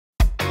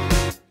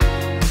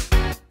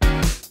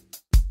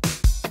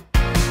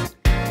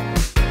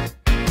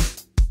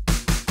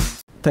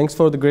thanks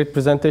for the great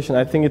presentation.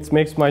 I think it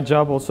makes my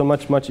job also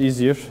much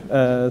easier.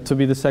 To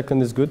be the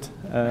second is good.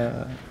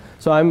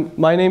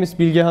 My name is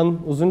Bilgehan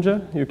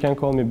Uzunca. You can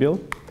call me Bill.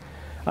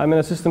 I'm an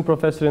assistant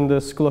professor in the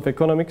School of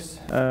Economics,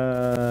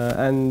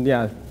 and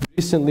yeah,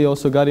 recently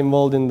also got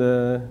involved in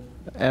the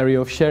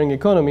area of sharing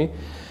economy.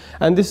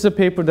 And this is a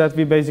paper that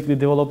we basically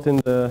developed in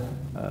the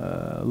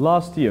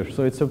last year.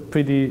 So it's a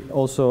pretty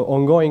also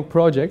ongoing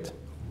project.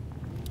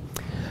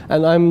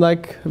 And I'm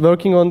like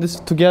working on this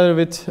together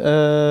with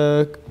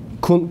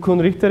Koen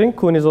Richtering.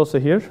 Koen is also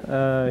here.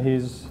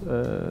 He's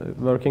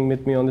working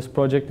with me on this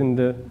project in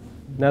the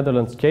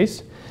Netherlands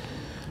case.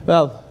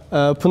 Well,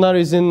 Pınar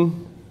is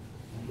in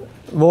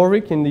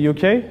Warwick in the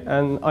UK,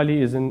 and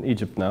Ali is in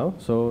Egypt now.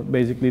 So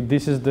basically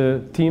this is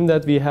the team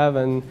that we have,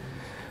 and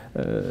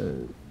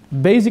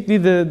basically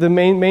the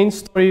main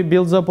story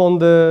builds up on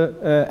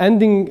the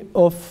ending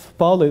of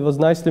Paulo. It was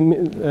nice to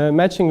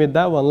matching with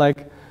that one,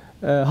 like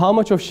how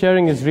much of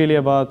sharing is really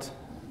about,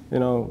 you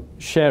know,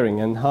 sharing,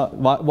 and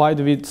why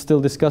do we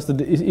still discuss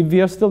if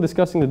we are still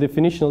discussing the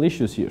definitional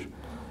issues here.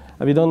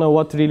 We don't know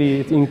what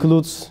really it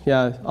includes.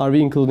 Yeah, are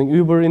we including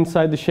Uber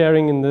inside the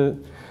sharing in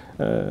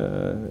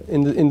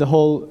the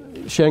whole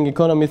sharing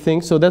economy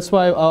thing? So that's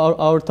why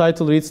our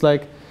title reads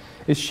like,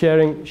 is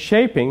sharing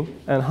shaping,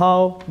 and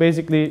how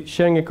basically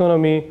sharing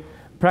economy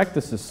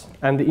practices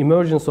and the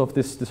emergence of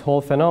this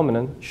whole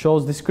phenomenon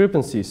shows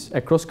discrepancies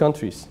across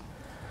countries.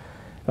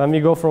 When we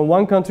go from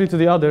one country to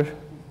the other,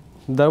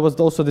 there was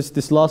also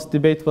this last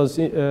debate was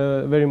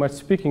very much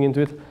speaking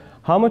into it.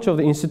 How much of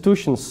the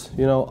institutions,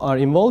 you know, are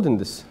involved in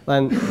this,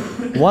 and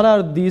what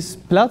are these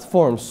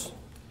platforms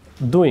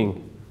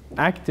doing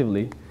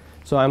actively?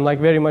 So I'm like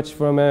very much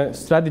from a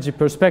strategy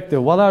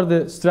perspective. What are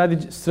the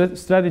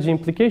strategy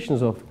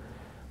implications of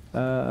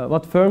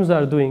what firms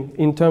are doing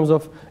in terms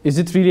of, is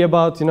it really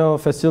about, you know,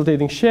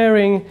 facilitating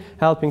sharing,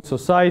 helping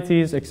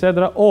societies,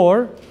 etc.,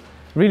 or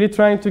really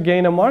trying to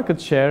gain a market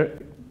share,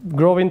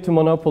 grow into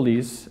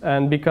monopolies,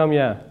 and become,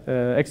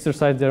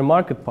 exercise their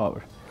market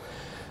power?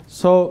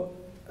 So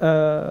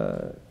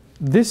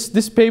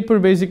this paper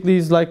basically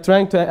is like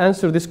trying to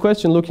answer this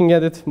question, looking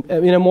at it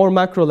in a more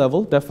macro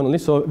level, definitely.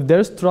 So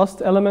there's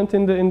trust element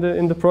in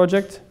the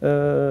project,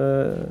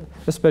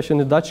 especially in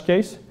the Dutch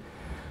case,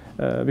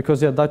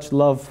 because yeah, Dutch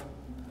love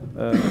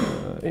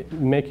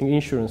making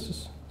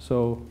insurances.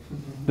 So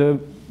the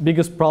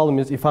biggest problem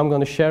is, if I'm going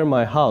to share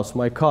my house,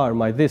 my car,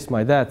 my this,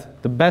 my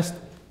that, the best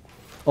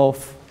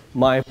of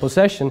my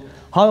possession,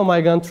 how am I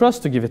going to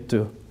trust to give it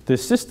to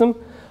this system?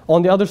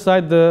 On the other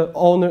side,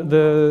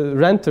 the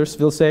renters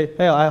will say,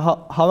 hey,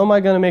 how am I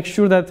going to make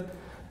sure that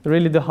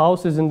really the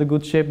house is in the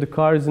good shape, the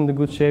car is in the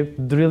good shape,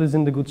 the drill is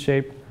in the good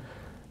shape,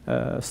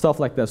 stuff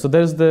like that. So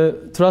there's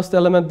the trust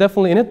element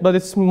definitely in it, but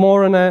it's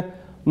more on a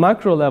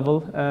macro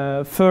level,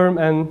 firm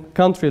and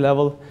country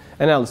level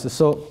analysis.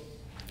 So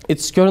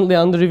it's currently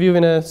under review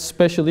in a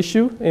special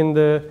issue in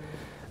the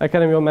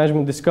Academy of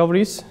Management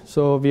Discoveries.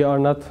 So we are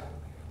not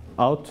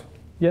out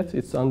yet,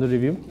 it's under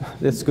review.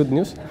 That's good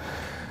news.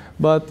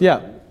 But yeah.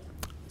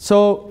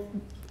 So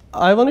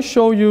I want to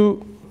show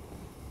you,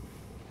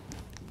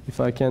 if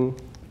I can,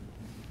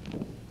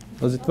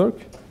 does it work?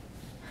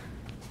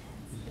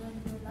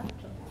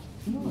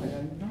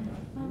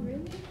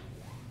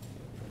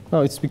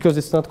 No, it's because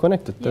it's not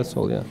connected, that's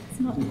all, yeah. It's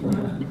not.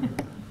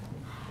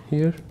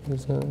 Here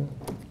is a...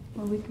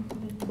 Well, we can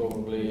put it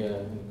probably in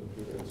the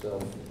computer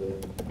itself.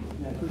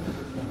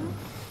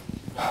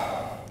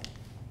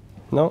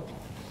 No?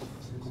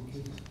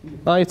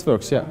 Ah, it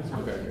works, yeah.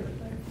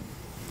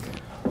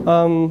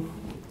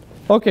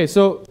 Okay,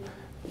 so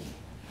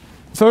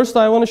first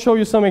I want to show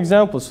you some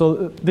examples.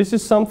 So this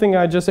is something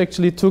I just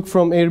actually took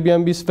from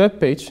Airbnb's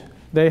webpage.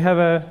 They have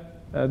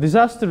a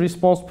disaster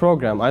response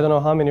program. I don't know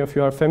how many of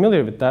you are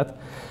familiar with that,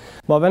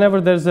 but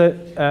whenever there's a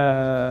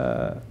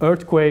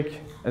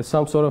earthquake,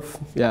 some sort of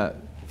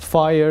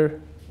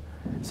fire,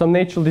 some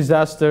natural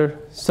disaster,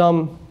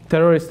 some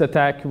terrorist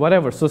attack,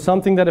 whatever, so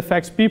something that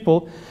affects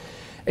people,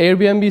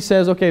 Airbnb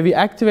says, okay, we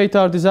activate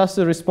our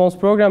disaster response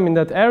program in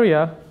that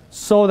area,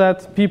 so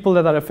that people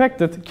that are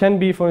affected can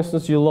be, for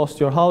instance, you lost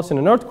your house in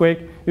an earthquake,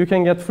 you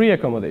can get free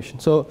accommodation.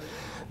 So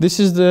this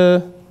is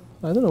the,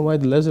 I don't know why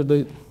the laser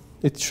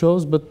it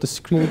shows, but the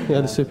screen,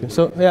 yeah, disappears.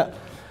 So yeah,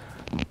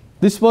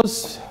 this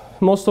was,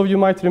 most of you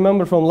might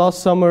remember from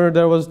last summer,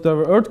 there were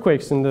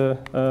earthquakes in the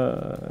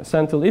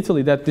central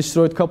Italy that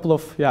destroyed a couple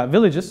of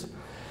villages.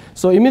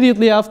 So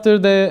immediately after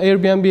the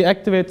Airbnb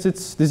activates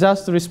its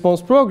disaster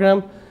response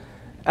program,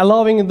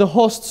 allowing the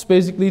hosts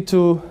basically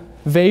to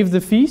waive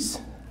the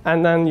fees,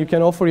 and then you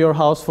can offer your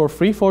house for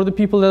free for the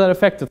people that are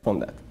affected from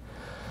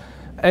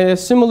that.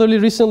 Similarly,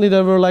 recently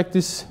there were like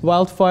these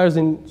wildfires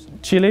in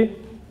Chile,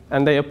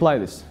 and they apply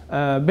this.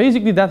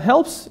 Basically, that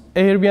helps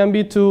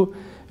Airbnb to,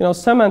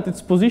 cement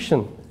its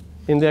position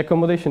in the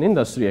accommodation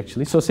industry,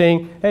 actually. So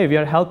saying, hey, we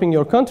are helping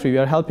your country, we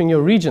are helping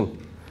your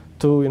region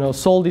to,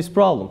 solve these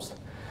problems.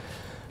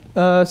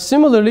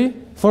 Similarly,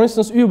 for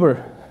instance,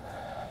 Uber.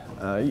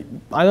 I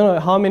don't know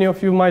how many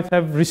of you might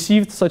have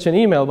received such an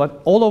email,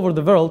 but all over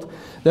the world,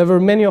 there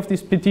were many of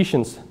these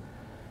petitions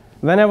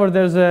whenever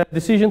there's a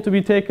decision to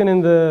be taken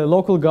in the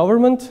local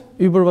government,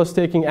 Uber was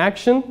taking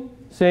action,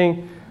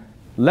 saying,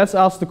 let's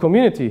ask the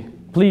community,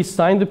 please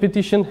sign the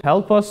petition,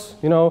 help us,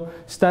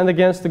 stand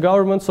against the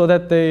government so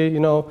that they,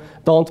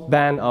 don't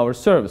ban our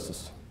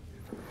services.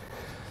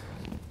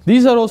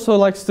 These are also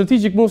like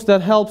strategic moves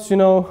that helps,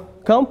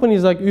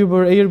 companies like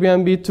Uber,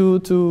 Airbnb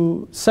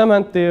to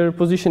cement their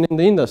position in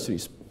the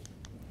industries.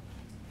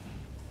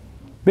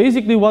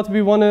 Basically, what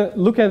we want to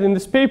look at in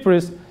this paper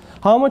is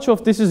how much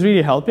of this is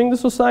really helping the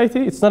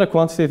society. It's not a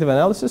quantitative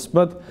analysis,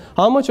 but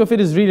how much of it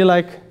is really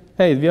like,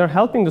 hey, we are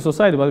helping the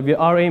society, but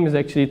our aim is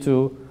actually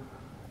to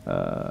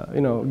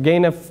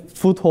gain a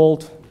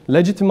foothold,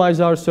 legitimize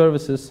our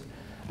services,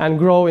 and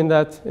grow in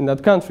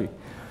that country.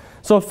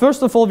 So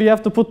first of all, we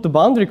have to put the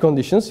boundary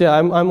conditions. Yeah,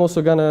 I'm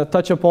also going to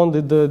touch upon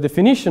the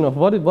definition of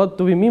what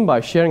do we mean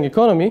by sharing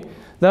economy.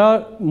 There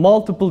are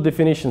multiple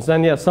definitions,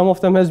 and yeah, some of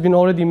them has been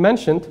already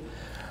mentioned.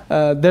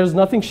 There's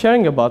nothing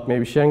sharing about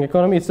maybe sharing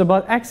economy. It's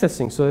about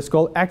accessing. So it's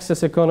called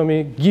access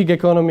economy, gig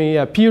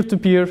economy,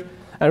 peer-to-peer.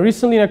 And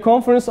recently in a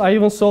conference, I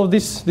even saw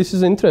this. This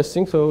is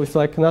interesting. So it's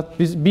like not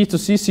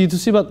B2C,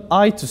 C2C, but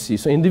I2C.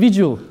 So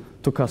individual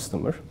to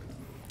customer.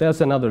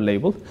 That's another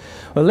label.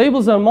 Well,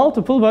 labels are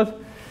multiple, but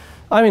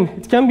I mean,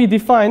 it can be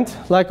defined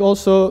like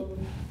also,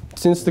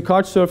 since the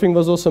couch surfing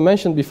was also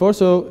mentioned before.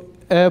 So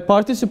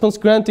participants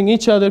granting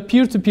each other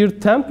peer-to-peer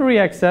temporary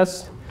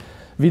access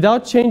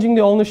without changing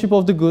the ownership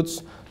of the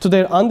goods to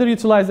their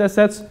underutilized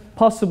assets,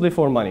 possibly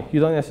for money. You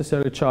don't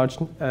necessarily charge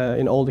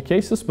in all the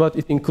cases, but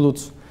it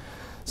includes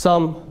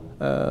some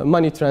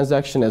money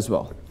transaction as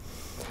well.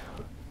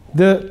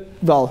 The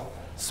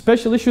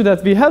special issue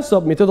that we have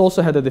submitted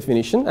also had a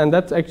definition, and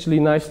that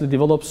actually nicely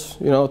develops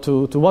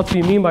to what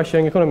we mean by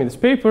sharing economy in this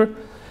paper. It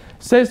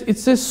says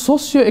it's a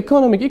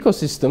socio-economic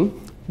ecosystem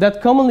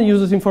that commonly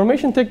uses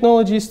information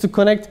technologies to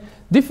connect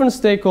different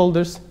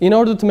stakeholders in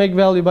order to make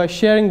value by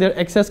sharing their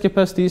excess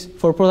capacities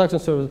for products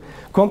and services.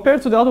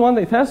 Compared to the other one,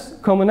 it has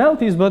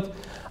commonalities, but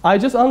I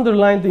just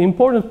underlined the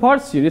important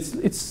parts here.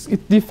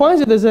 It defines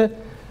it as a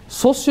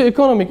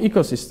socio-economic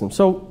ecosystem.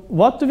 So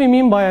what do we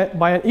mean by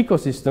an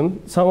ecosystem?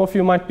 Some of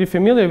you might be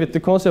familiar with the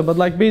concept, but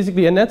like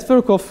basically a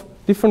network of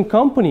different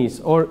companies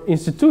or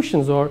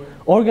institutions or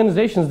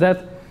organizations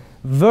that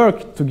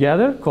work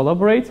together,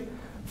 collaborate,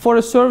 for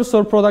a service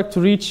or product to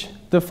reach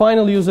the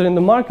final user in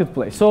the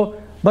marketplace.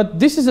 But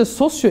this is a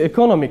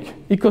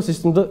socio-economic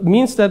ecosystem. That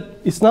means that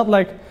it's not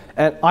like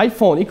an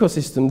iPhone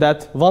ecosystem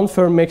that one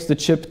firm makes the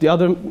chip, the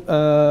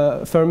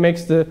other firm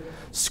makes the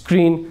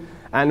screen,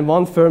 and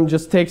one firm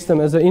just takes them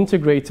as an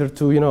integrator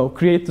to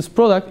create this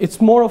product.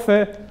 It's more of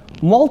a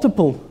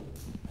multiple.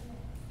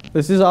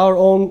 This is our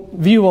own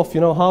view of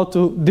how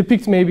to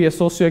depict maybe a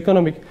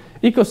socio-economic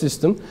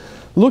ecosystem.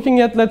 Looking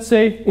at, let's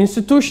say,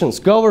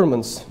 institutions,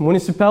 governments,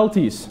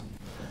 municipalities,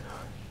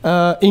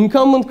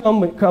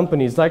 incumbent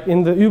companies, like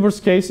in the Uber's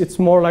case, it's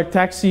more like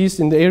taxis.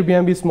 In the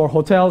Airbnb, it's more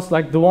hotels,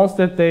 like the ones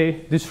that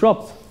they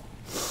disrupt.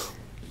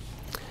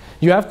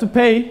 You have to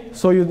pay,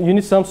 so you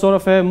need some sort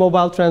of a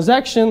mobile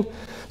transaction,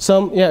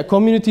 some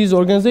communities,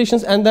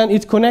 organizations, and then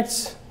it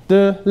connects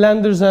the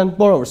lenders and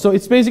borrowers. So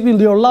it's basically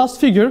your last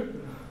figure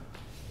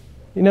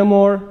in a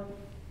more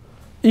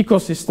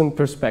ecosystem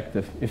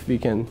perspective, if we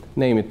can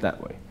name it that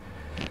way.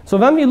 So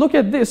when we look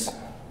at this,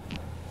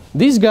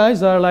 these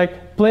guys are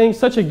like playing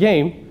such a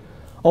game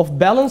of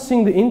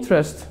balancing the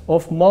interest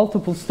of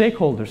multiple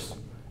stakeholders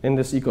in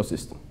this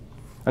ecosystem.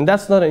 And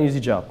that's not an easy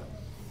job.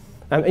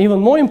 And even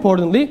more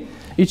importantly,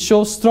 it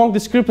shows strong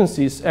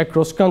discrepancies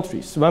across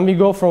countries. When we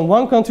go from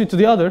one country to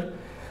the other,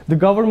 the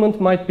government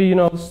might be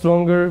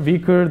stronger,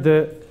 weaker,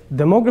 the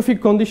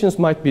demographic conditions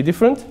might be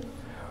different.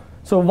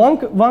 So one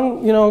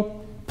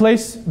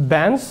place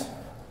bans,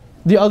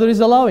 the other is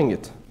allowing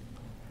it.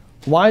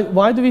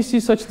 Why do we see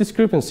such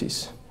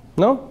discrepancies?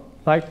 No?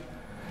 Like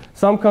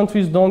some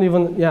countries don't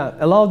even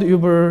allow the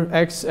Uber,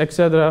 X,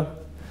 etc.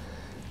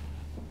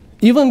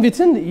 Even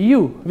within the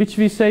EU, which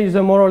we say is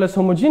a more or less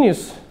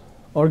homogeneous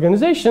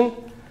organization,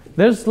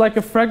 there's like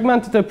a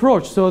fragmented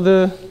approach. So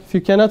if you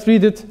cannot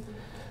read it,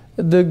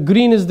 the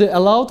green is the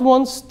allowed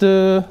ones,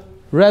 the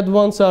red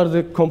ones are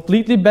the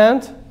completely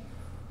banned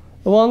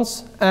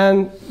ones,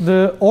 and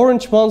the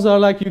orange ones are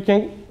like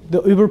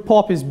the Uber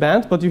Pop is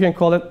banned, but you can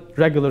call it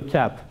regular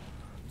cab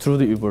through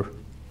the Uber.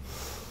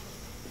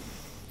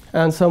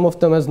 And some of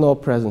them has no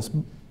presence.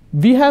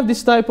 We have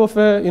this type of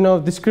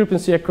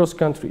discrepancy across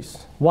countries.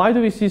 Why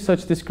do we see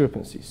such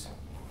discrepancies?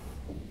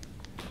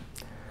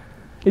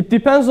 It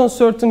depends on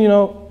certain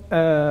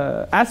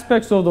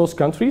aspects of those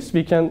countries.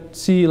 We can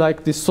see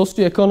like this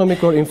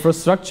socioeconomic or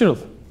infrastructural.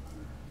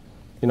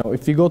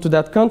 If you go to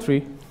that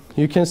country,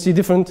 you can see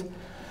different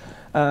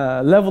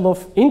level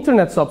of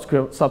internet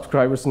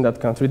subscribers in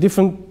that country,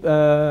 different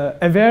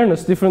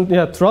awareness,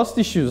 different trust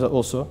issues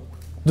also.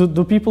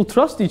 Do people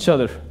trust each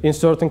other in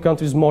certain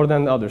countries more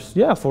than others?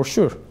 Yeah, for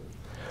sure.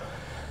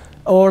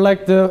 Or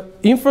like the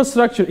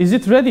infrastructure, is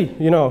it ready?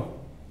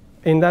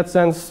 In that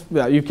sense,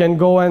 you can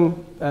go and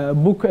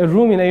book a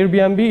room in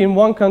Airbnb. In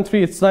one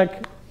country, it's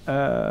like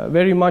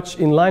very much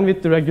in line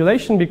with the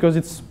regulation because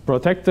it's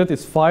protected,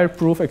 it's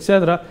fireproof,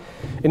 etc.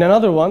 In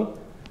another one,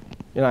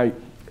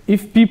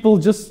 if people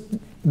just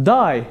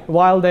die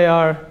while they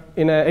are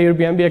in an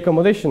Airbnb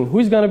accommodation, who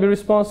is going to be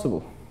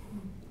responsible?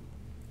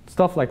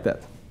 Stuff like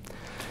that.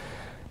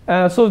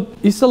 So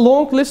it's a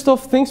long list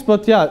of things,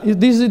 but yeah,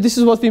 this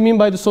is what we mean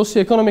by the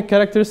socioeconomic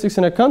characteristics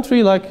in a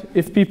country. Like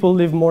if people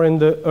live more in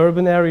the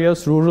urban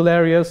areas, rural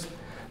areas,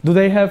 do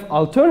they have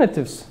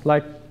alternatives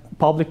like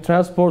public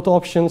transport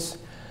options?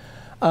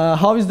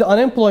 How is the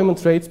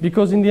unemployment rate?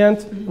 Because in the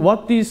end,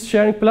 what these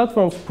sharing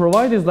platforms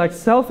provide is like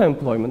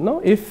self-employment. No,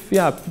 if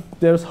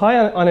there's high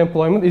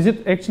unemployment, is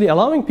it actually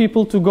allowing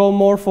people to go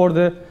more for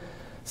the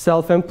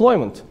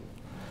self-employment?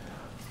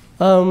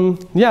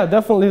 Yeah,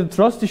 definitely the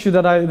trust issue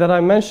that I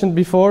mentioned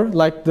before.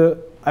 Like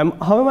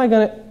how am I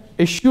going to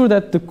assure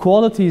that the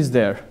quality is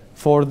there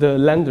for the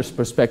lender's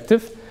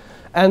perspective,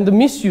 and the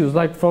misuse,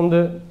 like from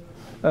the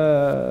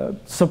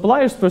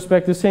supplier's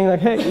perspective, saying like,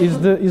 hey,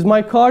 is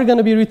my car going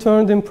to be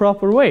returned in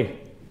proper way?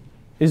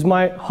 Is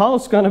my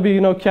house going to be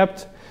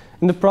kept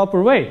in the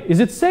proper way? Is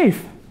it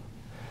safe?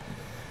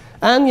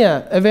 And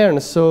yeah,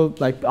 awareness. So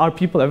like, are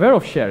people aware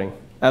of sharing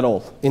at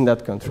all in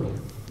that country?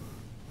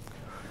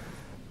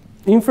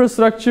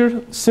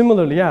 Infrastructure,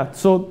 similarly, yeah.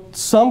 So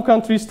some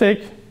countries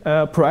take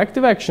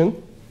proactive action.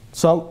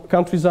 Some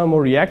countries are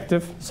more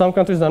reactive. Some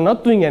countries are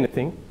not doing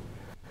anything.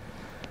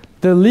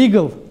 The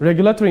legal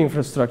regulatory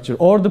infrastructure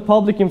or the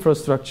public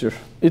infrastructure,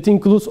 it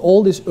includes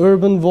all these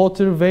urban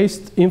water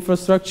waste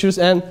infrastructures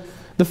and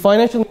the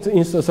financial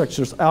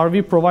infrastructures. Are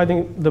we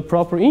providing the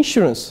proper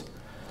insurance?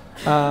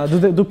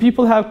 Do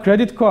people have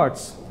credit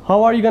cards?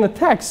 How are you going to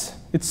tax?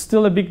 It's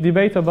still a big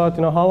debate about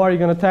how are you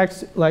going to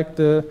tax like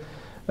the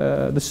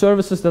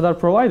services that are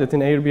provided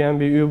in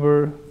Airbnb,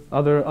 Uber,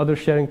 other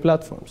sharing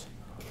platforms.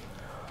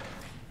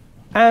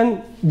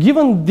 And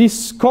given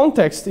this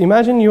context,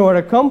 imagine you are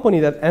a company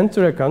that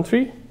enter a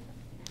country.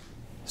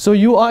 So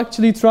you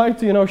actually try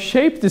to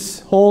shape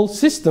this whole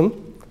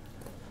system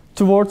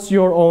towards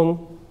your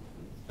own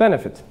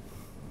benefit.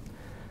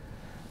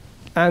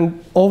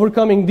 And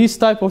overcoming these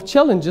type of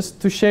challenges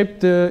to shape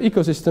the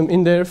ecosystem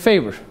in their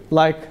favor.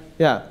 Like,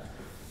 yeah,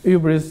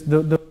 Uber is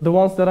the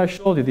ones that I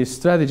showed you, these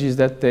strategies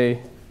that they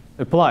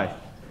apply.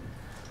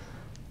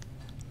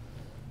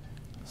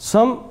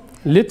 Some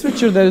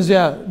literature that is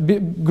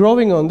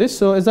growing on this.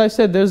 So as I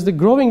said, there's the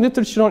growing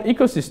literature on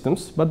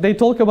ecosystems, but they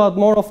talk about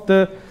more of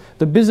the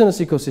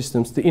business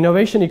ecosystems, the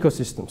innovation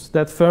ecosystems,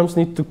 that firms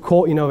need to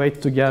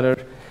co-innovate together.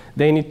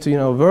 They need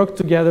to work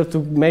together to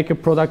make a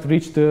product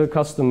reach the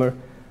customer.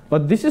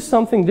 But this is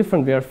something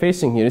different we are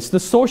facing here. It's the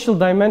social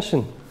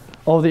dimension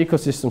of the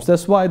ecosystems.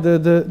 That's why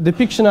the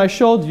depiction I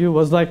showed you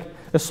was like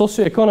a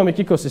socioeconomic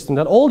ecosystem,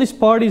 that all these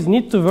parties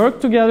need to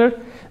work together.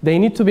 They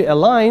need to be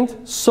aligned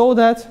so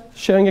that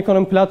sharing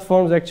economy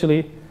platforms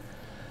actually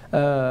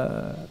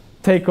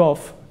take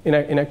off in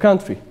a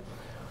country.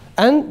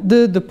 And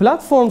the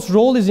platform's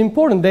role is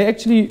important. They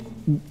actually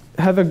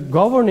have a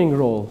governing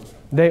role.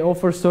 They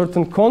offer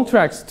certain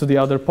contracts to the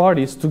other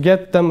parties to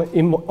get them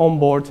on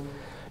board,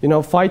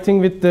 fighting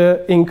with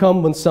the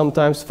incumbents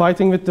sometimes,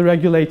 fighting with the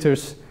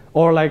regulators,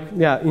 or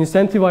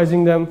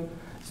incentivizing them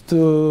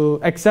to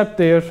accept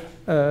their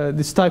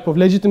this type of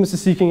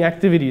legitimacy-seeking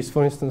activities,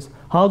 for instance.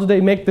 How do they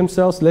make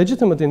themselves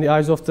legitimate in the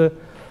eyes of the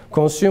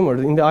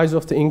consumer, in the eyes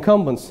of the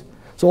incumbents?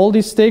 So all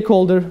these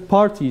stakeholder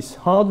parties,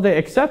 how do they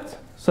accept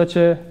such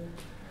a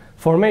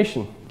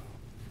formation?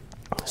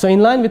 So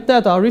in line with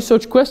that, our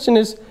research question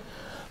is,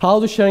 how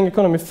do sharing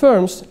economy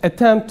firms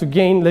attempt to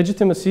gain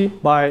legitimacy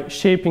by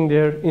shaping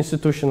their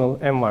institutional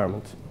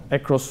environment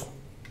across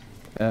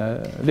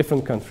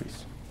different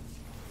countries?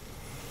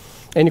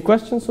 Any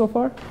questions so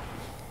far?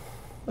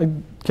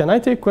 Can I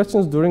take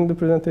questions during the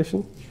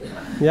presentation?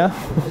 Yeah?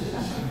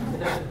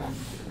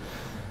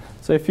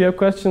 So if you have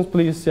questions,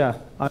 please, I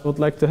would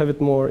like to have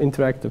it more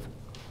interactive.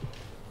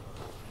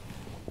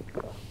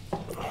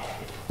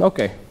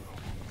 Okay.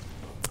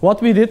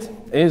 What we did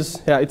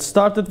is, it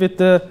started with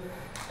the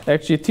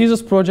actually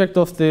thesis project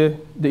of the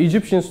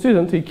Egyptian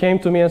student. He came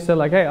to me and said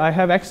like, hey, I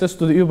have access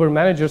to the Uber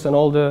managers and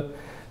all the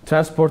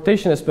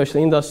transportation,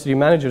 especially industry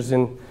managers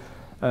in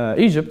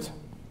Egypt.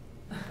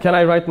 Can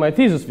I write my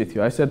thesis with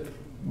you? I said,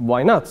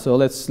 why not? So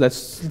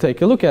let's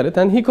take a look at it.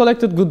 And he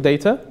collected good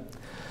data.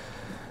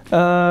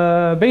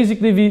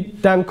 Basically, we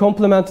then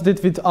complemented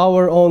it with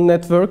our own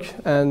network,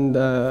 and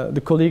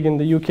the colleague in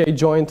the UK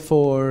joined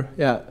for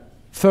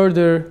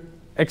further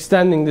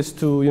extending this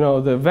to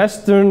the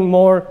Western,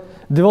 more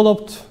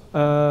developed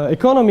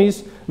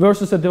economies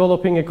versus a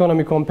developing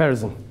economy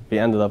comparison we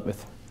ended up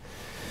with.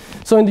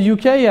 So in the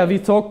UK, we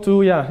talked to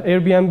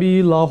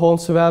Airbnb, La Home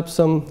Swap,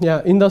 some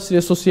industry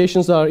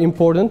associations are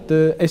important.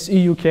 The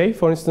SEUK,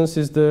 for instance,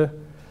 is the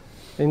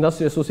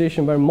industry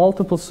association where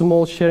multiple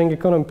small sharing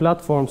economy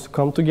platforms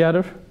come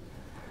together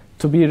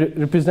to be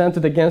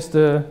represented against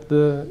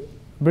the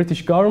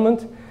British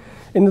government.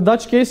 In the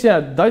Dutch case, yeah,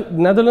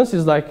 Netherlands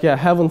is like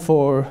heaven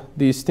for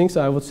these things.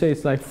 I would say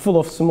it's like full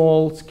of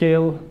small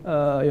scale,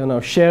 you know,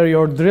 share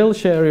your drill,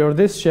 share your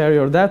this, share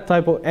your that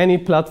type of any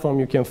platform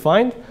you can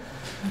find.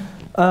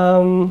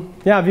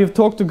 Yeah, we've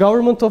talked to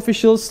government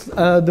officials,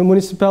 the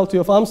municipality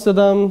of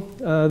Amsterdam,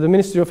 the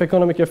Ministry of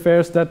Economic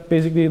Affairs, that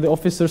basically the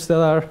officers that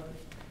are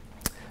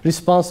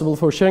responsible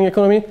for sharing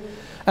economy,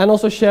 and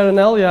also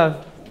ShareNL.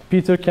 Yeah,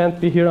 Peter can't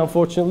be here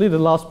unfortunately, the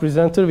last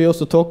presenter. We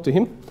also talked to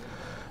him.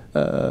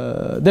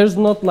 There's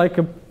not like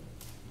a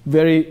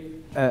very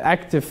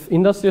active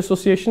industry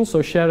association, so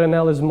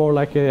ShareNL is more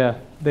like a,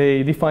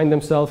 they define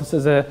themselves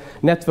as a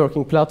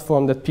networking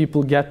platform that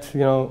people get,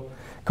 you know,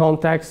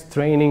 contacts,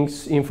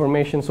 trainings,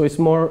 information. So it's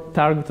more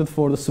targeted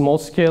for the small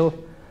scale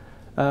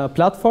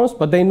platforms,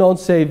 but they don't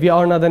say we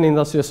are not an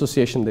industry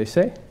association, they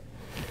say.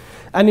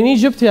 And in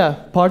Egypt, yeah,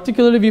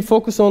 particularly we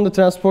focus on the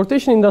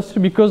transportation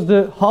industry because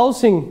the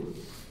housing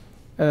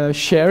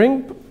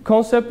sharing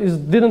concept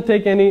didn't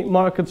take any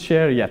market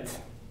share yet.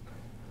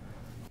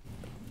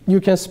 You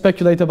can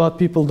speculate about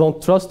people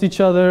don't trust each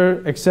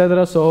other,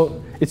 etc.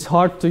 So it's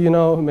hard to, you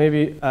know,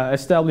 maybe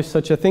establish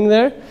such a thing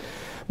there.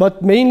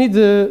 But mainly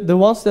the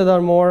ones that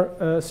are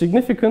more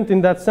significant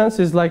in that sense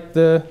is like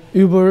the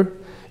Uber,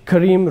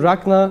 Karim,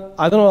 Rakna.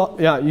 I don't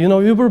know, yeah, you know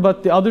Uber,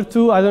 but the other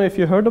two, I don't know if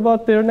you heard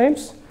about their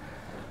names.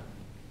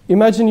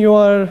 Imagine you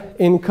are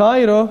in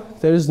Cairo,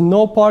 there is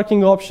no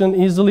parking option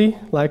easily,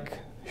 like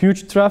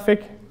huge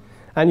traffic,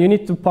 and you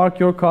need to park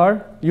your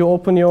car. You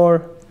open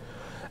your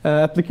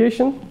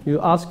application, you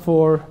ask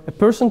for a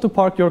person to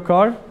park your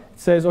car. It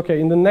says, okay,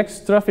 in the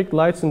next traffic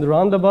lights in the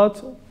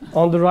roundabout,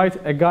 on the right,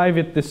 a guy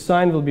with this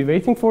sign will be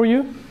waiting for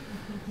you.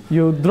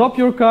 You drop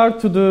your car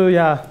to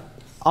the,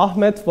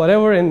 Ahmed,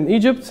 whatever, in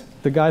Egypt.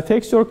 The guy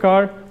takes your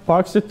car,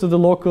 parks it to the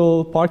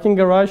local parking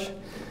garage.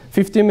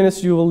 15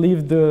 minutes, you will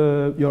leave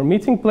your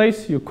meeting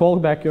place. You call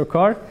back your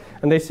car,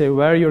 and they say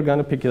where you're going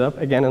to pick it up,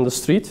 again on the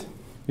street.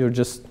 You're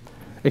just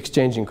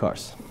exchanging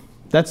cars.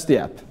 That's the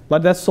app.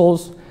 But that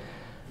solves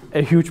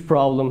a huge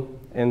problem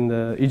in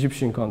the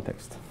Egyptian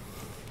context.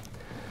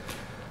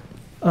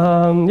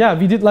 Yeah,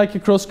 we did like a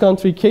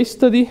cross-country case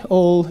study,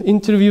 all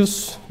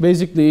interviews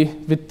basically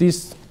with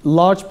these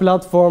large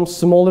platforms,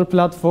 smaller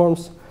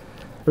platforms,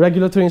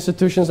 regulatory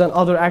institutions, and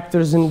other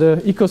actors in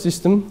the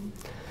ecosystem.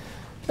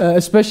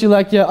 Especially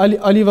like, yeah,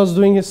 Ali was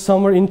doing his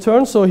summer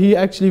intern, so he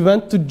actually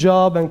went to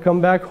job and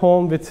come back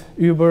home with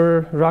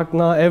Uber,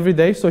 Rakna every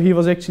day. So he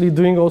was actually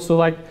doing also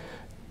like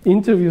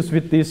interviews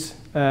with these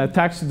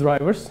taxi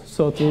drivers,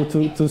 so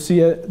to see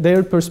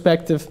their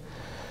perspective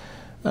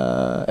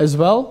as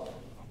well.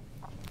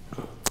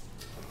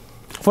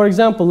 For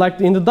example, like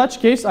in the Dutch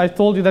case, I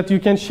told you that you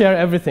can share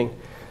everything.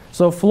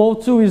 So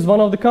Flow2 is one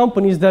of the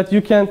companies that you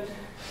can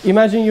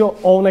imagine you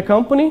own a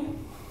company.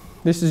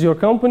 This is your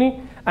company.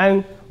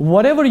 And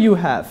whatever you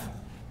have,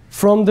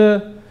 from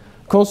the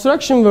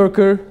construction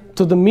worker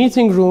to the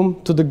meeting room,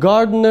 to the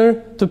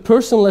gardener, to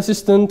personal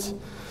assistant,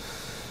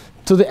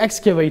 to the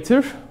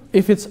excavator,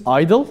 if it's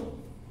idle,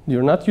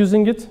 you're not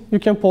using it, you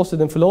can post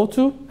it in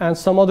Flow2, and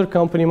some other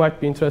company might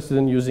be interested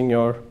in using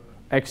your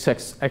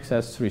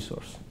excess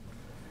resource.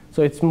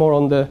 So it's more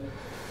on the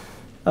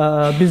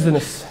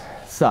business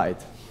side.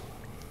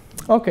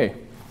 Okay.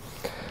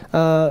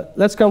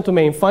 Let's come to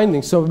main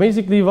findings. So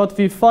basically what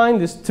we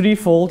find is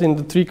threefold in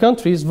the three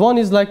countries. One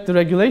is like the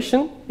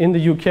regulation in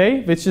the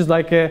UK, which is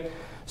like a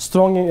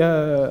strong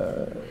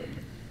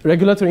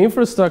regulatory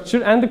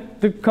infrastructure, and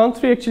the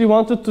country actually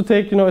wanted to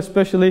take, you know,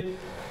 especially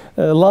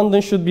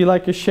London should be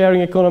like a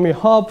sharing economy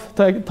hub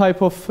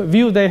type of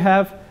view they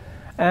have,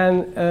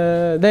 and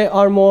they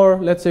are more,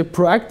 let's say,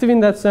 proactive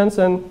in that sense.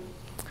 And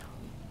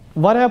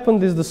what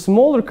happened is the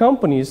smaller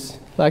companies,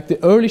 like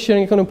the early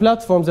sharing economy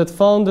platforms that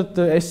founded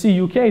the SC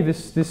UK,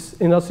 this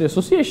industry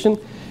association,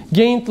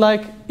 gained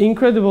like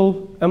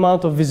incredible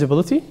amount of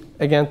visibility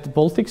against the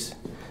politics.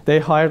 They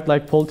hired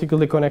like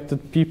politically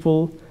connected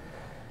people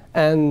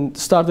and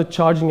started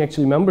charging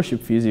actually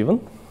membership fees even.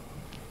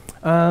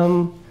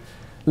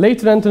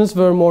 Later entrants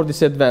were more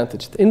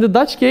disadvantaged. In the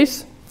Dutch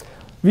case,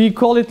 we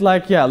call it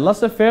like, yeah,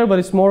 laissez-faire, but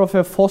it's more of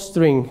a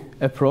fostering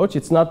approach.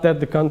 It's not that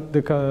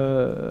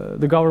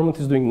the government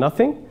is doing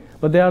nothing,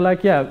 but they are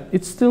like, yeah,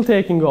 it's still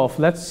taking off.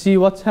 Let's see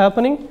what's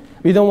happening.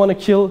 We don't want to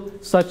kill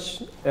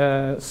such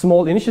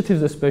small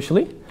initiatives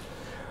especially.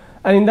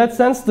 And in that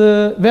sense,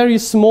 the very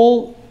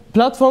small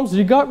platforms,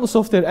 regardless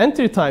of their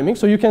entry timing,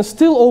 so you can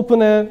still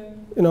open a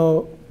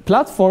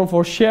platform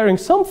for sharing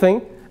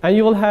something, and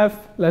you will have,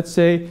 let's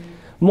say,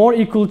 more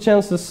equal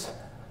chances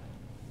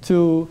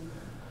to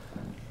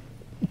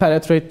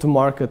penetrate to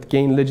market,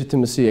 gain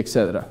legitimacy,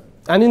 etc.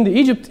 And in the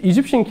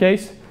Egyptian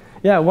case,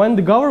 yeah, when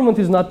the government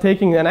is not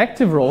taking an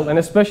active role, and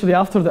especially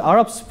after the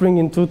Arab Spring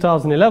in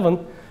 2011,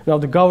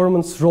 the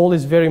government's role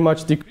is very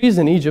much decreased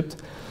in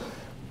Egypt.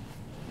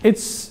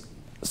 It's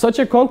such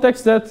a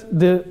context that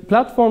the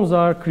platforms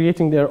are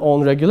creating their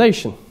own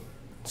regulation.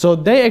 So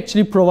they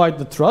actually provide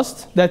the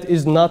trust that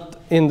is not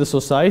in the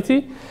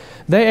society.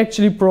 They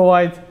actually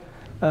provide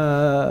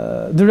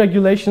the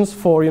regulations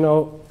for,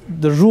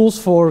 the rules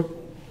for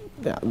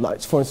yeah,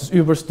 like for instance,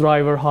 Uber's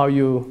driver, how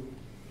you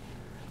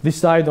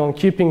decide on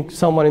keeping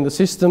someone in the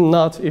system,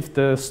 not if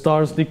the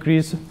stars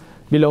decrease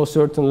below a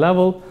certain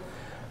level.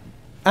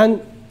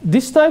 And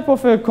this type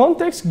of a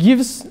context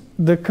gives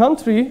the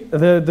country,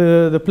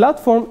 the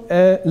platform,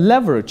 a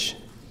leverage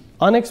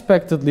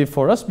unexpectedly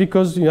for us,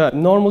 because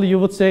normally you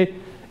would say,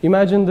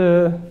 imagine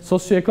the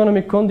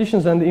socioeconomic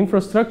conditions and the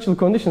infrastructural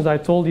conditions I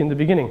told you in the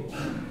beginning.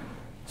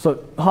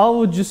 So how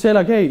would you say,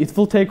 like, hey, it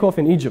will take off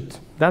in Egypt?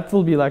 That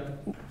will be like,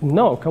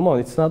 no, come on,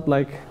 it's not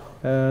like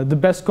the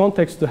best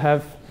context to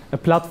have a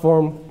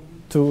platform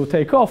to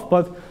take off.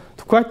 But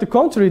to quite the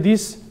contrary,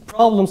 these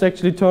problems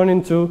actually turn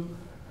into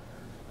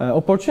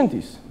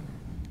opportunities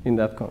in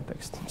that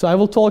context. So I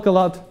will talk a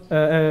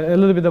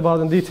little bit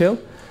about in detail.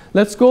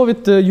 Let's go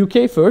with the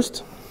UK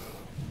first.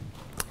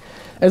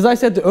 As I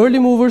said, the early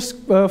movers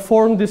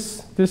formed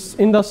this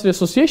industry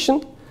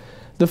association.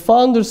 The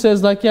founder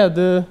says, like, yeah,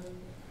 the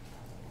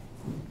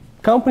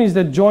companies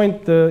that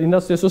joined the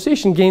industry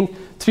association gained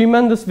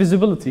tremendous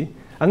visibility,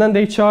 and then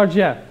they charge,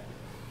 yeah,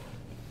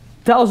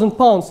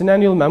 £1,000 in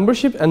annual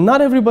membership, and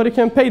not everybody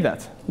can pay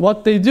that.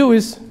 What they do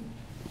is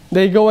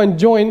they go and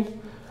join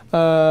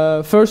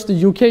first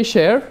the UK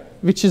share,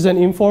 which is an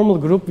informal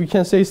group. We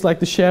can say it's like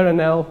the share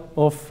NL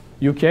of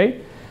UK.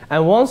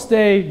 And once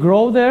they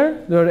grow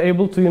there, they're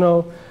able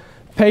to,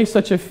 pay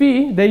such a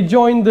fee. They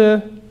join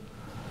the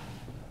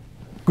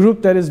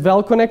group that is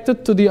well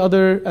connected to the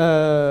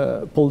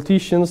other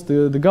politicians,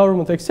 the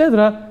government,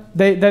 etc.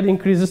 That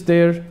increases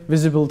their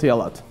visibility a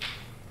lot.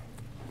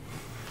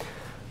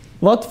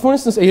 What, for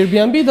instance,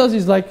 Airbnb does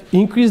is like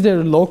increase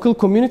their local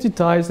community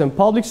ties and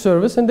public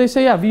service, and they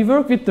say, yeah, we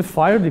work with the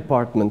fire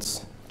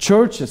departments,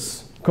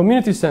 churches,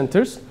 community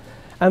centers,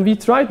 and we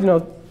tried,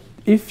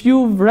 if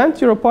you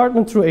rent your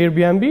apartment through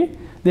Airbnb,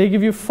 they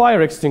give you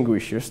fire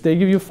extinguishers, they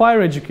give you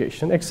fire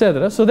education,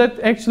 etc. So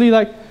that actually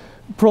like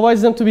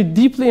provides them to be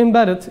deeply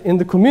embedded in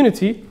the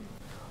community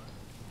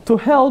to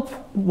help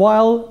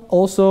while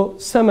also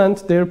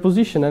cement their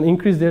position and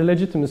increase their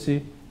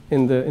legitimacy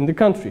in the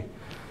country.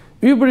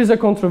 Uber is a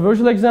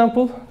controversial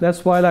example.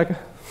 That's why, like,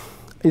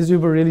 is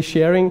Uber really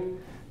sharing?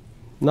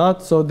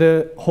 Not. So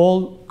the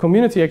whole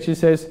community actually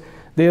says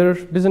their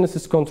business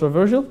is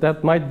controversial.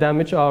 That might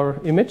damage our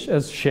image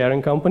as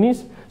sharing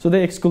companies. So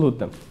they exclude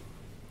them.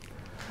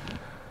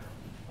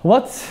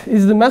 What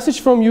is the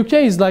message from UK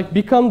is like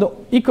become the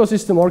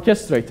ecosystem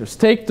orchestrators.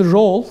 Take the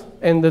role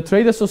in the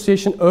trade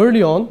association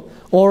early on,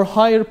 or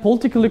hire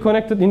politically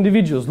connected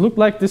individuals. Look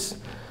like this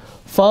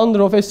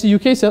founder of SC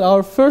UK said,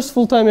 our first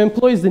full-time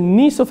employee is the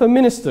niece of a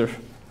minister,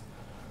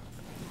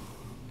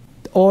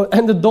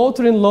 and the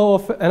daughter-in-law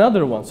of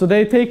another one. So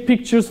they take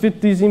pictures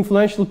with these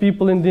influential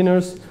people in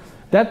dinners.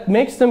 That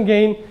makes them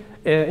gain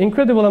an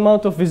incredible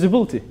amount of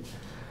visibility.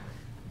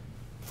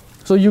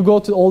 So you go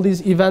to all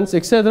these events,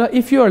 etc.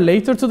 If you are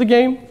later to the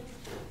game,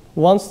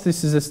 once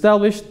this is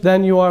established,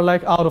 then you are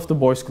like out of the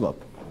boys club.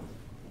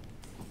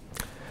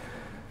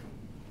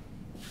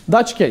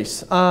 Dutch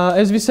case.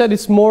 As we said,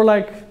 it's more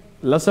like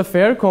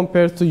laissez-faire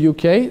compared to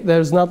UK.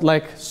 There's not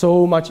like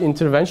so much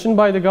intervention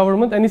by the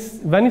government, and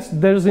when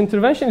there's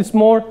intervention, it's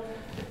more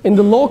in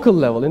the local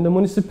level, in the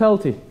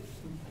municipality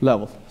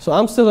level. So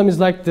Amsterdam is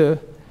like the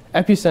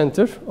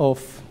epicenter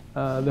of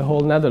the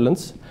whole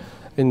Netherlands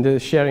in the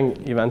sharing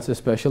events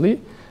especially.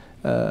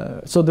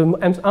 So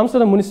the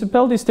Amsterdam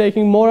municipality is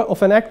taking more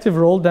of an active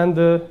role than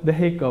the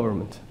Hague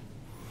government.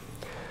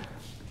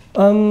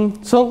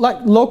 So like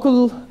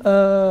local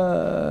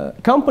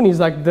companies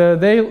like the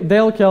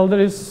Dale Kelder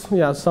is,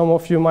 yeah, some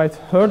of you might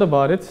heard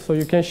about it. So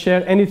you can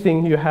share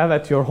anything you have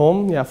at your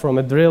home, yeah, from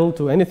a drill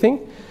to anything.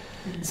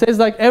 It says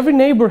like every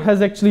neighbor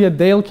has actually a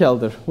Dale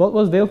Kelder. What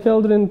was Dale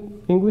Kelder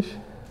in English?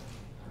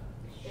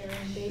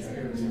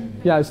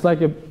 Yeah, it's like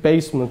a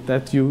basement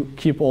that you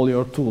keep all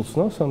your tools,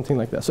 no? Something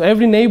like that. So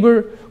every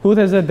neighborhood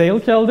has a Dale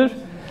Kelder.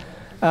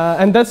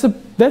 And that's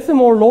a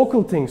more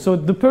local thing. So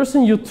the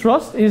person you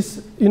trust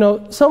is,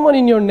 someone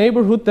in your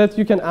neighborhood that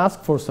you can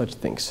ask for such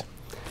things.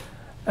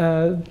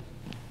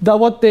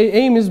 What they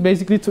aim is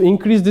basically to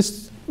increase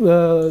this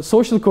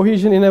social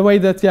cohesion in a way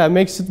that, yeah,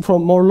 makes it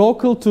from more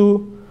local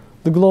to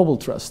the global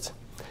trust.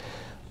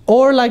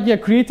 Or like, yeah,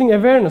 creating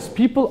awareness.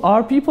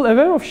 Are people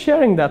aware of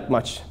sharing that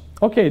much?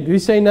 Okay, we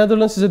say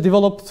Netherlands is a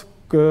developed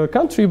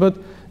country, but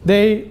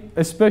they,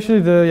 especially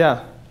the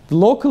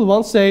local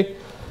ones, say,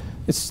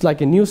 it's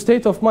like a new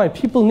state of mind.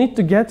 People need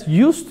to get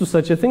used to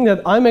such a thing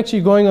that I'm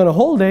actually going on a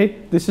holiday.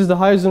 This is the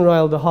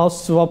Huizenruil, the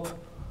house swap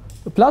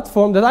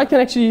platform, that I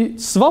can actually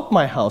swap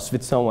my house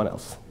with someone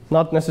else,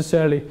 not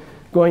necessarily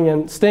going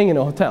and staying in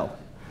a hotel.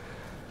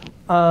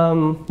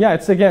 Yeah,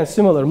 it's again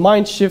similar.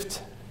 Mind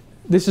shift.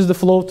 This is the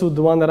flow to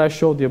the one that I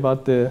showed you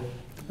about the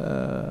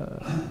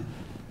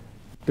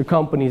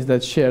companies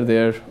that share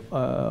their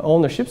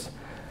ownerships.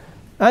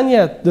 And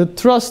yeah, the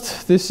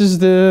trust. This is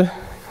the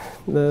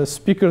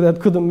speaker that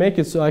couldn't make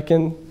it, so I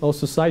can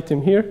also cite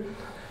him here.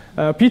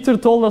 Peter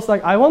told us,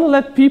 like, I want to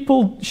let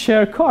people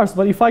share cars,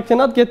 but if I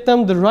cannot get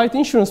them the right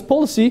insurance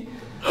policy,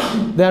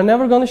 they are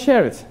never going to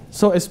share it.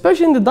 So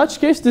especially in the Dutch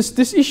case,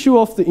 this issue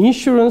of the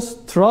insurance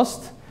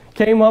trust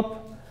came up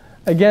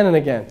again and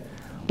again.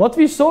 What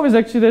we saw is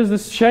actually there's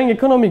this sharing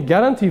economy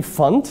guarantee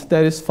fund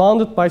that is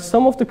founded by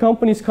some of the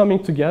companies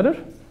coming together.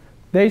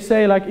 They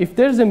say, like, if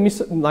there's a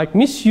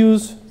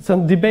misuse,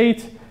 some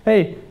debate,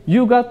 hey,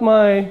 you got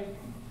my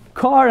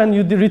car and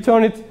you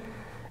return it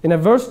in a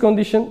worse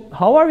condition,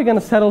 how are we going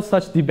to settle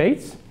such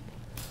debates?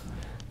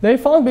 They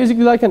found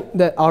basically like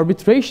the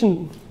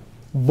arbitration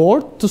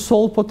board to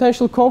solve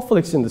potential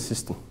conflicts in the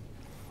system.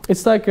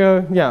 It's like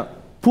a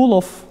pool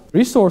of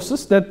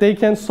resources that they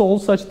can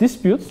solve such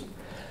disputes.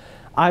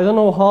 I don't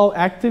know how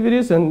active it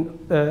is and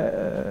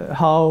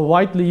how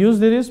widely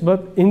used it is,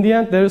 but in the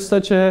end there is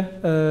such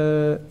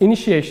a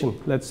initiation,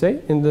 let's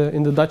say, in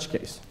the Dutch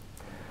case.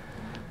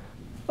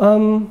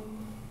 When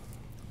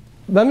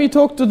we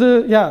talk to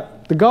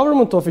the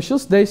government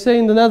officials, they say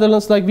in the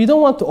Netherlands, like, we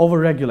don't want to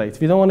overregulate.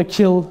 We don't want to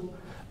kill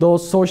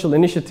those social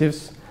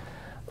initiatives.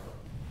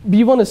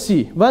 We want to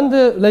see when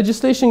the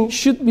legislation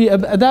should be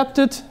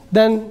adapted,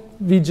 then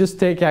we just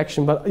take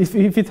action. But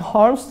if it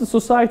harms the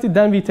society,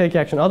 then we take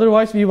action.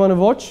 Otherwise, we want to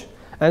watch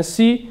and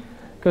see,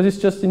 because it's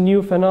just a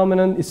new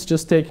phenomenon, it's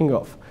just taking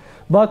off.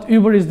 But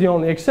Uber is the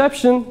only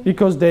exception,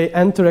 because they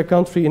enter a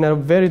country in a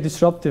very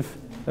disruptive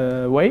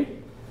way.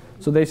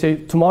 So they say,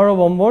 tomorrow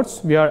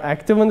onwards, we are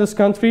active in this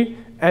country.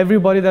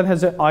 Everybody that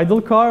has an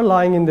idle car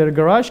lying in their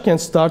garage can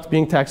start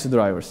being taxi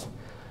drivers.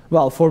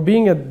 Well, for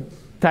being a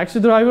taxi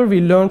driver, we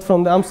learned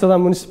from the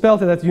Amsterdam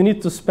municipality that you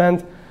need to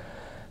spend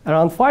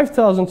around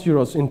 5,000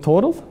 euros in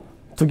total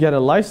to get a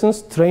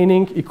license,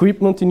 training,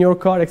 equipment in your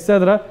car,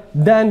 etc.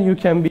 Then you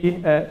can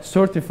be a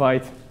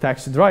certified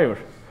taxi driver.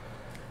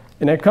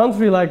 In a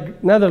country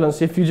like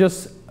Netherlands, if you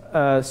just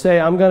say,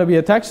 I'm going to be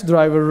a taxi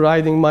driver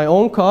riding my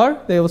own car,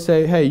 they will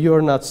say, hey,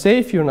 you're not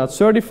safe, you're not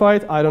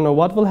certified, I don't know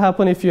what will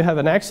happen if you have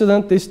an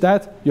accident, this,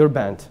 that, you're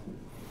banned.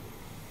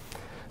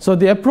 So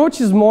the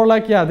approach is more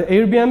like, the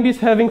Airbnb is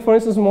having, for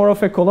instance, more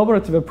of a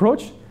collaborative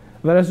approach,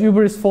 whereas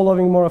Uber is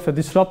following more of a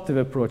disruptive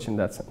approach in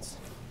that sense.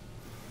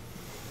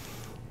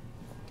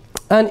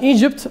 And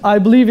Egypt, I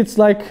believe it's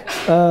like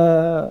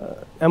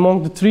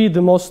among the three,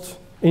 the most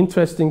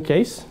interesting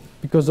case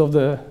because of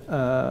the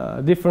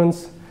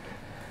difference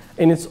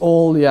in its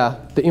all, the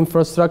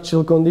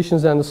infrastructural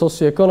conditions and the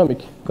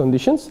socioeconomic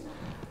conditions.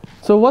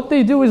 So what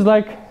they do is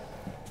like,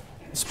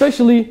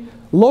 especially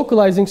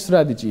localizing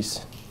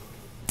strategies.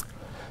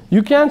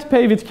 You can't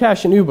pay with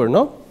cash in Uber,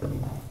 no?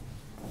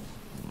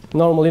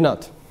 Normally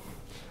not.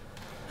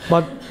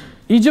 But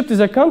Egypt is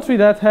a country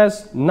that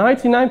has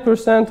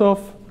 99% of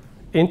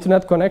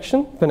internet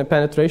connection,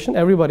 penetration.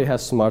 Everybody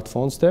has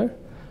smartphones there.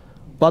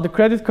 But the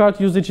credit card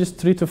usage is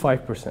 3 to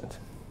 5%.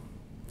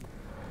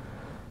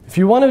 If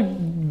you want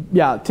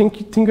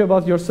to think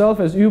about yourself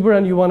as Uber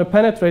and you want to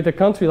penetrate a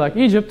country like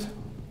Egypt,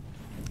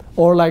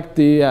 or like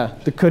the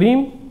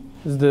Kareem,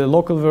 is the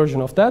local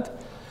version of that,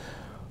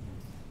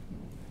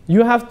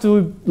 you have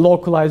to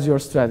localize your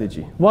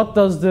strategy. What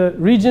does the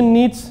region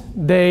need?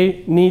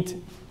 They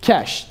need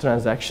cash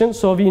transaction.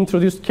 So we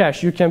introduced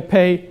cash. You can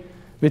pay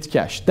with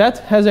cash. That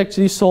has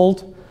actually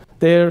solved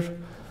their,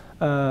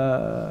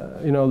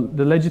 the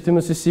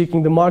legitimacy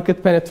seeking, the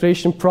market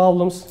penetration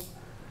problems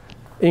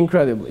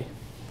incredibly.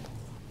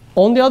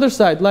 On the other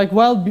side, like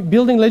while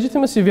building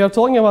legitimacy, we are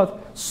talking about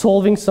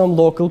solving some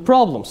local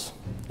problems.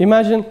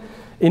 Imagine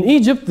in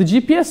Egypt, the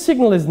GPS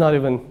signal is not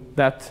even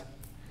that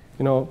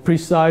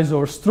precise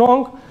or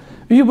strong.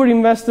 Uber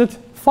invested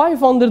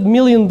 $500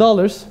 million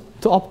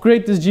to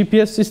upgrade these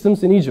GPS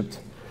systems in Egypt.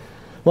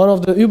 One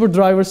of the Uber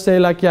drivers say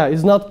like,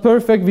 it's not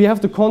perfect. We have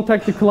to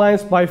contact the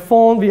clients by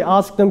phone. We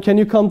ask them, can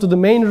you come to the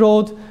main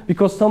road?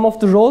 Because some of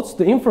the roads,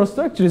 the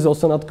infrastructure is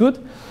also not good.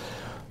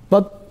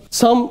 But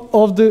some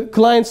of the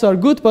clients are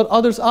good, but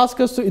others ask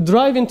us to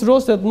drive into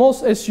roads that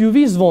most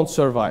SUVs won't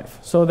survive.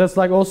 So that's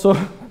like also,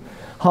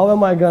 how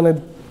am I going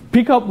to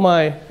pick up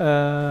my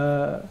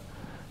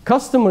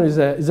customer is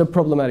a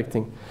problematic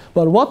thing.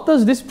 But what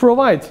does this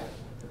provide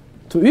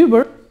to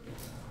Uber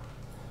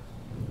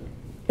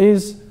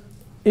is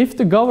if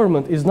the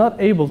government is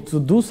not able to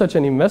do such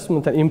an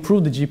investment and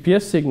improve the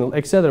GPS signal,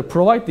 etc.,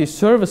 provide these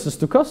services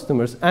to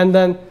customers, and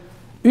then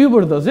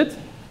Uber does it,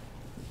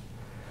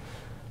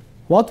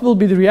 what will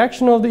be the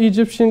reaction of the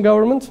Egyptian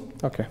government?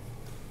 Okay.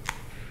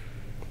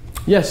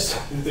 Yes?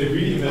 If they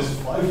really invest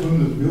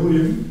 500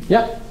 million,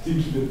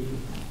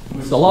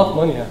 it's a lot of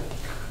money,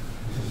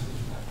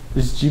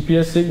 This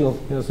GPS signal,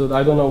 so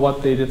I don't know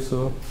what they did,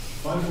 so.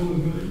 500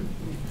 million?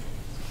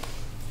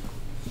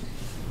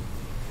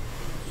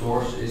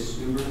 Source is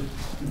Uber.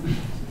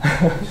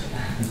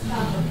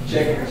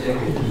 Check it.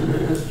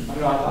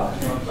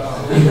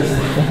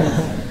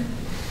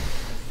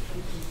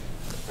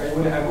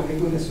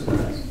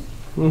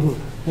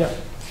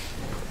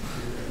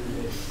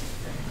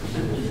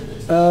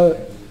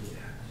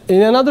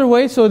 In another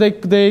way, so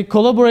they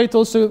collaborate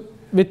also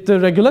with the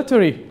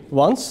regulatory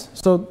ones.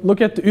 So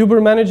look at the Uber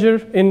manager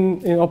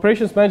in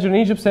operations manager in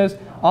Egypt says,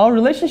 our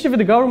relationship with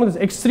the government is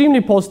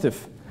extremely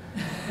positive.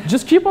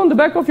 Just keep on the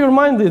back of your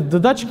mind the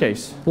Dutch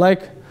case.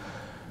 Like,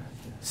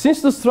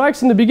 since the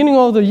strikes in the beginning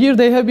of the year,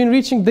 they have been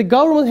reaching, the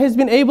government has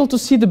been able to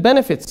see the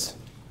benefits.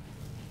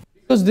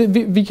 because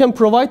we can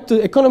provide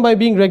the economy by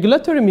being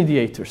regulatory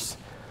mediators.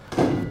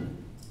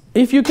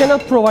 If you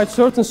cannot provide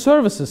certain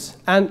services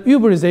and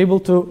Uber is able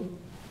to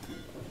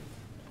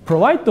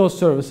provide those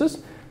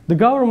services, the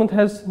government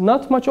has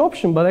not much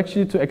option but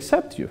actually to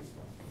accept you.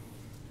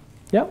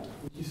 Yeah?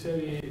 Would you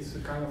say it's a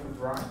kind of a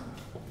bribe?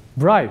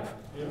 Bribe.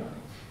 Yeah.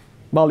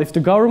 Well, if the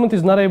government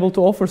is not able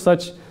to offer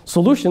such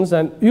solutions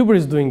and Uber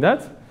is doing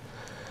that,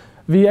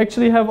 we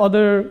actually have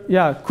other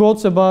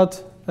quotes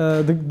about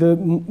the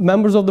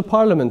members of the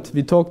parliament.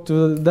 We talked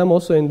to them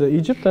also in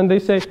Egypt, and they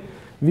say,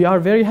 we are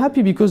very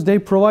happy because they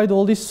provide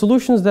all these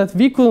solutions that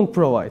we couldn't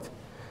provide.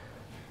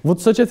 Would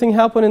such a thing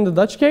happen in the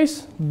Dutch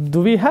case?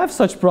 Do we have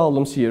such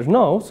problems here?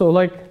 No.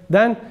 So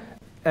then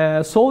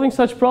solving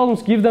such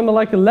problems give them a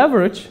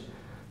leverage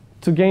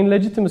to gain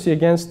legitimacy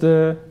against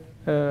the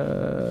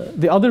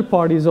other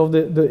parties of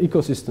the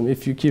ecosystem,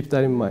 if you keep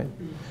that in mind.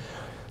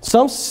 I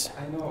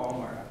know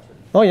Omar actually.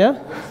 Oh yeah?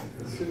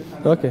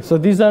 Okay, so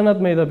these are not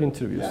made up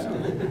interviews.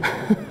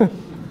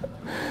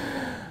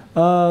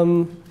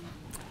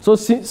 So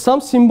some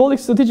symbolic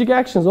strategic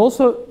actions.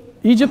 Also,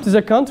 Egypt is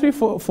a country,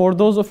 for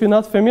those of you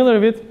not familiar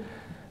with,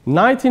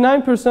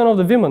 99% of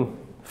the women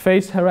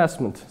face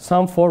harassment,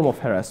 some form of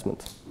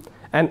harassment.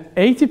 And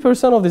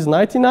 80% of this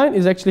 99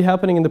 is actually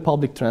happening in the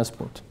public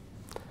transport.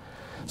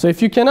 So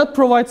if you cannot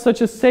provide such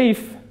a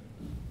safe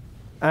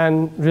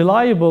and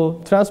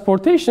reliable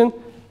transportation,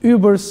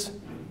 Uber's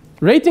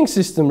rating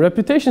system,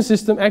 reputation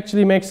system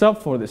actually makes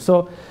up for this.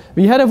 So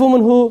we had a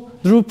woman who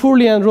drew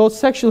poorly and wrote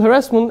sexual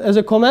harassment as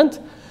a comment.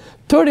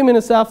 30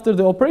 minutes after,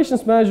 the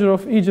operations manager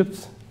of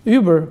Egypt's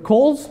Uber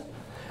calls,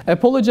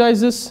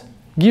 apologizes,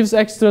 gives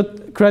extra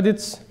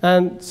credits,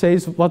 and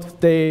says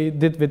what they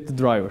did with the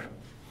driver.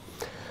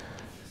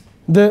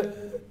 The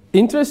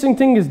interesting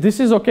thing is, this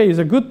is okay, is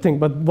a good thing,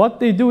 but what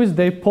they do is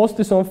they post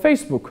this on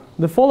Facebook.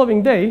 The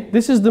following day,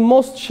 this is the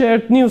most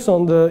shared news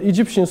on the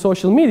Egyptian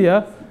social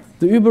media,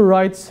 the Uber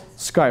rides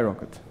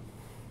skyrocket.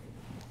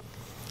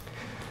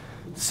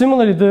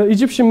 Similarly, the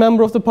Egyptian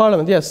member of the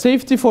parliament,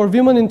 safety for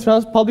women in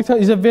public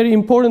transport is a very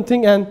important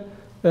thing, and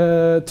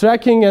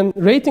tracking and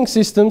rating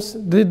systems,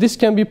 this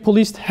can be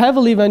policed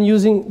heavily when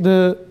using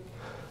the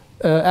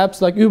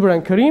apps like Uber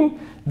and Karim.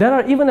 There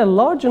are even a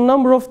larger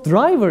number of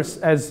drivers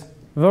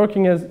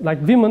working as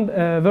women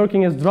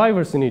working as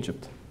drivers in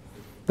Egypt.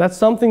 That's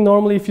something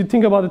normally, if you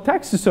think about the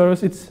taxi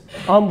service, it's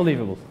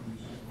unbelievable.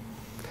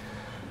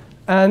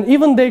 And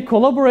even they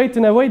collaborate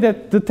in a way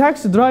that the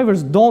taxi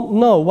drivers don't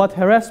know what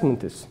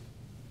harassment is.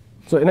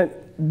 So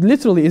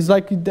literally, it's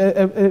like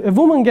a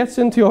woman gets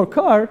into your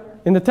car,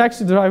 in the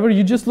taxi driver,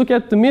 you just look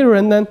at the mirror,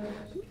 and then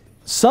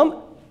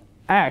some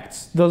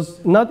acts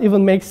does not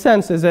even make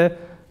sense as a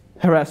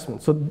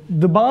harassment. So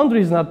the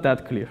boundary is not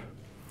that clear.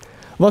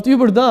 What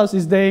Uber does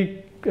is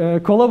they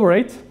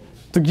collaborate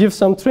to give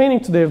some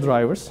training to their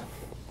drivers.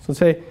 So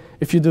say,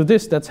 if you do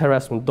this, that's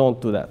harassment, don't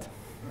do that.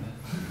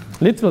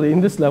 Literally, in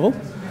this level.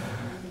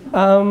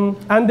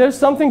 And there's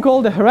something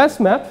called the harass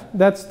map.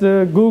 That's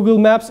the Google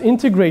Maps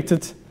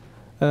integrated,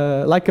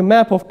 like a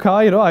map of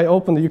Cairo. I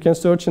opened it, you can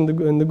search in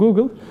the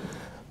Google.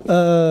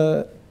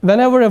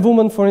 Whenever a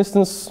woman, for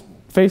instance,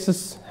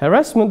 faces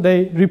harassment,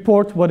 they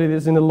report what it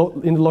is in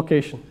the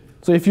location.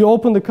 So if you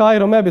open the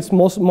Cairo map, it's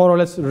more or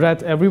less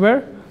red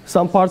everywhere.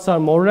 Some parts are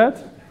more red.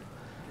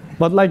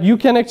 But you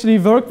can actually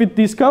work with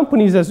these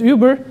companies as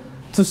Uber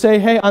to say,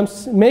 hey, I'm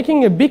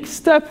making a big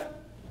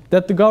step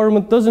that the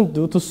government doesn't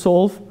do to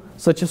solve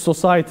such a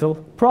societal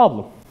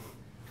problem.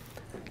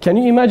 Can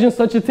you imagine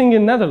such a thing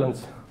in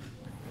Netherlands?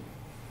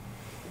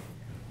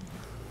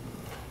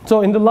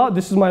 So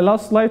this is my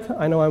last slide.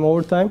 I know I'm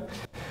over time.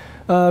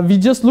 We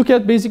just look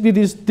at basically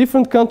these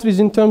different countries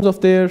in terms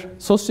of their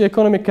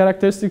socioeconomic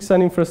characteristics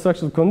and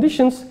infrastructural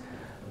conditions.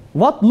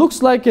 What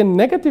looks like a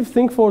negative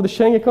thing for the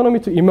sharing economy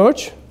to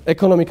emerge?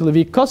 Economically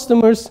weak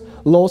customers,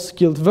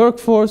 low-skilled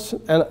workforce,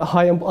 and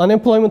high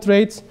unemployment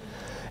rates,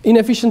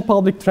 inefficient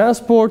public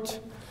transport,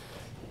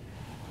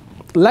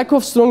 lack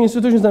of strong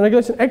institutions and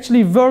regulation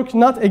actually work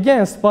not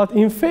against, but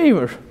in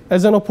favor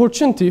as an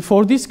opportunity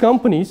for these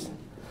companies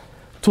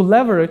to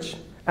leverage,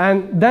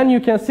 and then you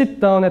can sit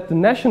down at the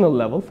national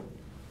level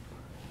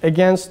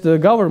against the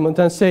government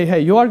and say, hey,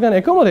 you are going to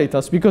accommodate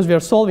us because we are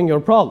solving your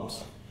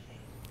problems.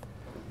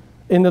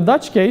 In the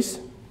Dutch case,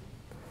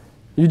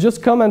 you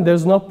just come and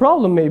there's no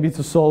problem maybe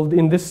to solve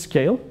in this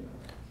scale.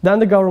 Then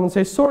the government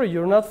says, sorry,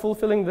 you're not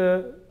fulfilling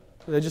the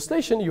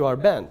legislation, you are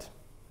banned.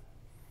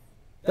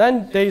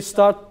 Then they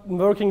start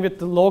working with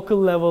the local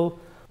level,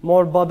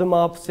 more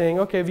bottom-up, saying,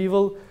 okay, we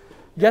will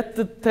get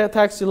the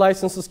taxi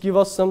licenses, give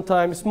us some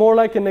time. It's more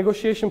like a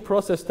negotiation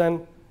process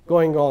than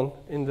going on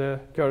in the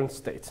current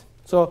state.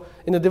 So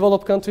in the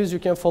developed countries, you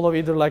can follow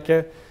either like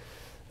a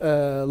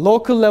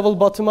local level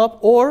bottom-up,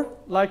 or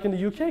like in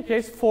the UK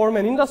case, form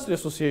an industry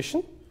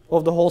association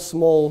of the whole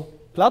small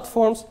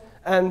platforms,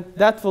 and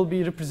that will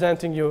be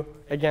representing you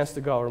against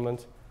the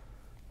government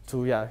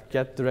to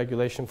get the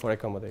regulation for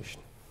accommodation.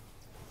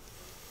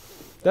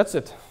 That's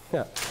it.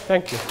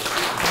 Thank you.